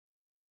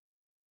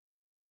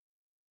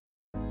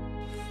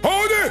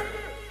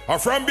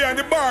From behind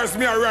the bars,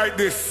 me I write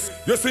this.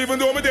 You see, even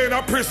though me there in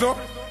a prison,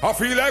 I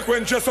feel like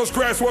when Jesus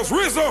Christ was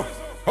risen.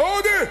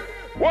 Hold it,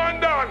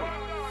 one done.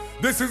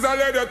 This is a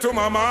letter to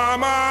my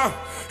mama.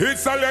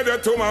 It's a letter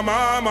to my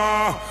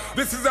mama.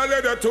 This is a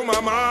letter to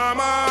my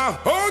mama.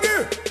 Hold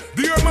it.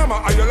 Dear mama,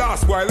 are you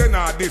last while and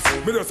not this?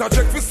 Me just a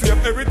check for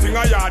save everything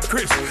I had,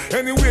 Chris.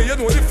 Anyway, you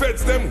know the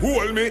feds them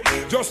hold me.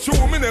 Just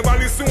true, me never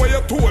listen when you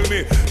told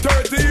me.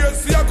 30 years,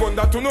 see a gun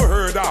that you no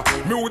heard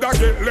of. Me woulda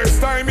get less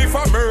time if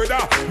I murder.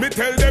 Me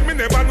tell them me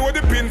never know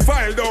the pin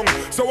file down.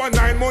 So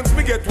 9 months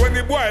me get when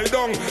it boil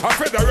down. A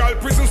federal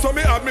prison, so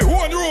me have me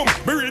own room.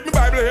 Me read me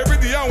Bible every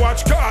day and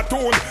watch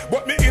cartoon.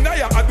 But me in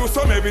here, I do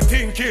some heavy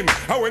thinking.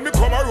 And when me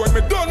come around,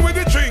 me done with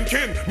the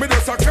drinking. Me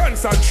just a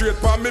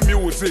concentrate on me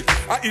music.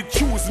 It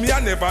choose me, I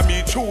never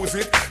me choose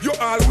it. You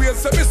always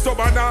say me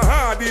stubborn and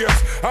hard years.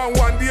 And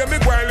one day me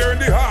go and learn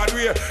the hard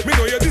way. Me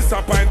know you're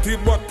disappointed,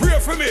 but pray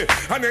for me.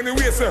 And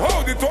anyway, say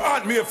how did to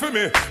hurt me for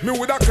me? Me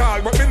woulda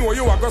call, but me know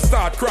you are gonna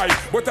start cry.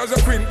 But as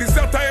a queen, this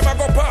the time I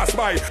go pass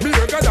by. Me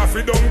you got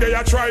Gaddafi down there,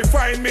 you try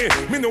find me.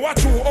 Me know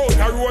what you out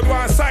a road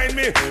want sign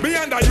me. Me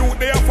and the youth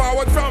they are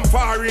forward from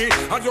Fari.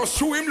 And just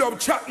show him love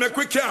chat, make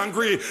we can't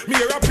agree. Me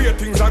hear appear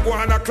things I go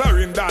on a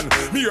Clarendon.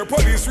 Me hear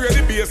police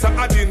ready base at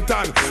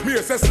Addington. Me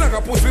hear say snag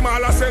a pussy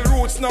man a sell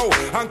roots now.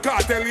 And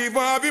cartel even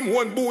have him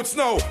one boots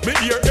now. Me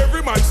hear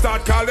every man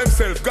start call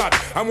themself God.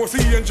 I must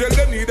see angel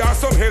they need her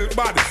some help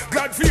bad.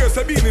 Glad for you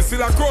Sabine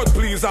still a crowd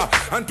pleaser.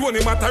 And Tony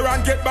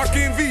Mataran get back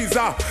in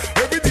visa.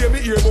 Every day me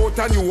hear about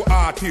a new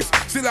artist.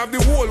 Still have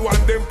the whole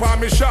one them pa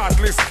me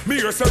shortlist. Me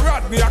hear say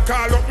Rodney I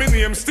call up me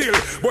name still.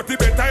 But it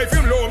better if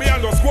him low me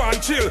and just go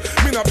and chill.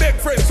 Me no beg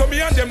friends so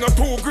me and them not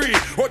too agree.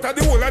 Out of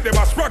the whole of them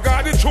a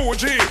spragger the true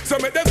G. So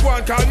me them go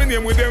and call me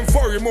name with them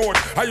for remote.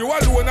 Are you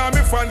alone and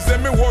me fans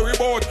them me worry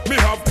about. Me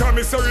have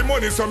commissary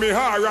money so me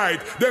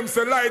alright. Them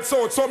say lights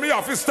out so me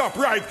have to stop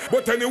right.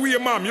 But anyway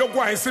ma'am you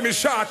go and see me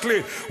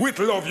shortly. With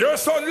love your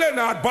son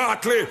Leonard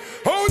Bartley.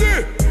 Hold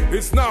it.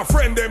 It's now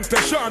friend them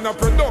Tashana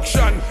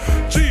production.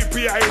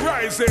 GPI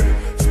rising.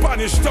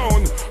 Spanish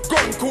Town,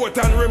 Guncoat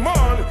and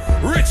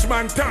Remon,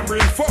 Richmond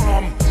Tamarind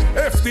Farm,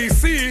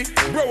 FTC,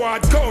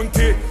 Broward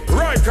County,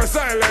 Rikers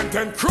Island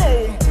and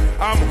Chrome.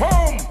 I'm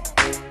home.